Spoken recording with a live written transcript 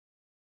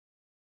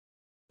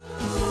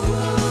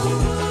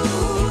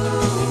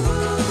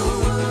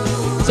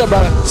What's up,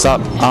 brother? What's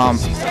up?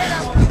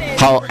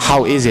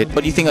 How is it?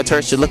 What do you think a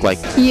tourist should look like?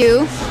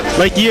 You.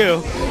 Like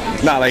you.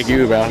 Not like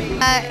you, bro.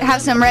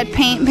 Have some red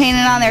paint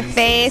painted on their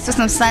face with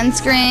some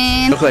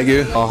sunscreen. Look like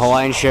you. A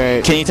Hawaiian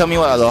shirt. Can you tell me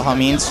what aloha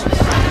means?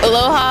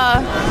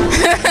 Aloha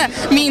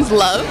means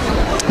love.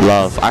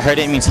 Love. I heard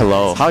it means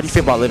hello. How do you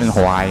feel about living in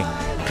Hawaii?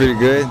 Pretty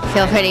good.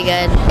 Feel pretty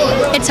good.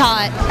 It's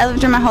hot. I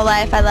lived here my whole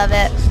life. I love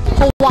it.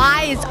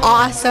 Hawaii is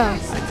awesome.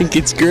 I think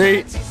it's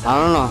great. I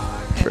don't know.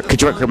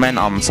 Could you recommend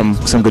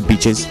some good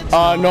beaches?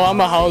 No,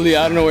 I'm a haole.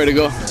 I don't know where to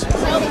go.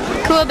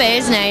 Kua Bay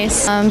is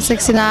nice.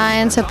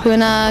 69,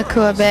 Tapuna,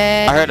 Kua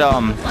Bay. I heard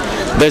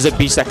there's a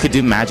beach that could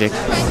do magic.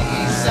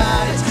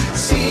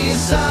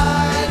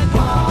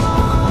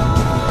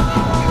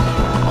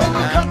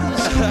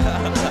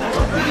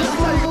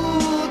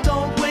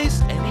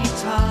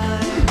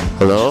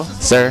 Hello,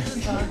 sir.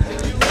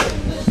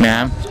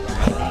 Ma'am.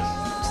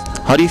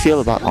 How do you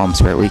feel about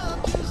Spirit Week?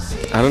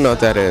 I don't know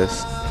what that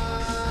is.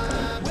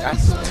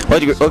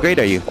 What grade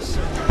are you?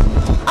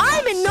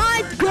 I'm in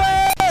 9th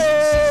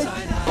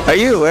grade. Are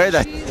you aware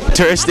that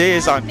Tourist Day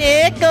is on?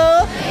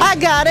 Nickel, I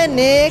got a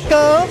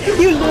nickel.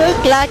 You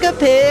look like a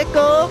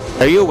pickle.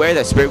 Are you aware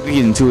that Spirit Week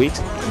is in 2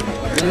 weeks?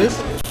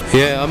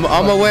 Yeah,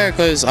 I'm aware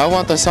because I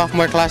want the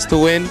sophomore class to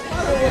win.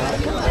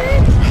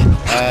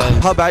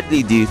 How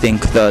badly do you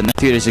think the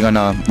theaters are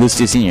gonna lose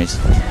to seniors?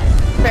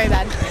 Very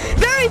bad.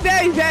 Very,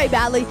 very, very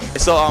badly.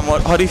 So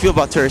how do you feel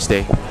about Tourist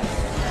Day?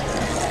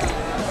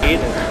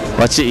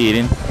 What you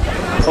eating?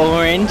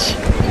 Orange.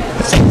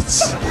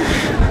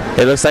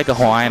 It looks like a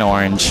Hawaiian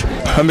orange.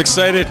 I'm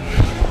excited.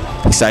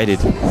 Excited.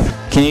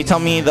 Can you tell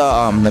me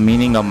the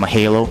meaning of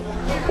mahalo?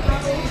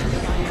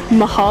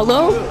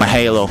 Mahalo?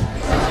 Mahalo.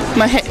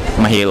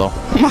 Mahalo.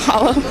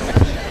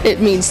 Mahalo. It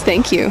means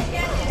thank you.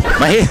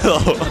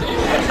 Mahalo.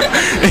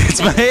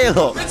 It's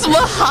mahalo. It's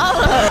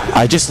mahalo.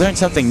 I just learned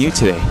something new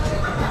today.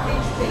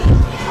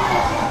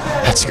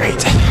 That's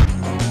great.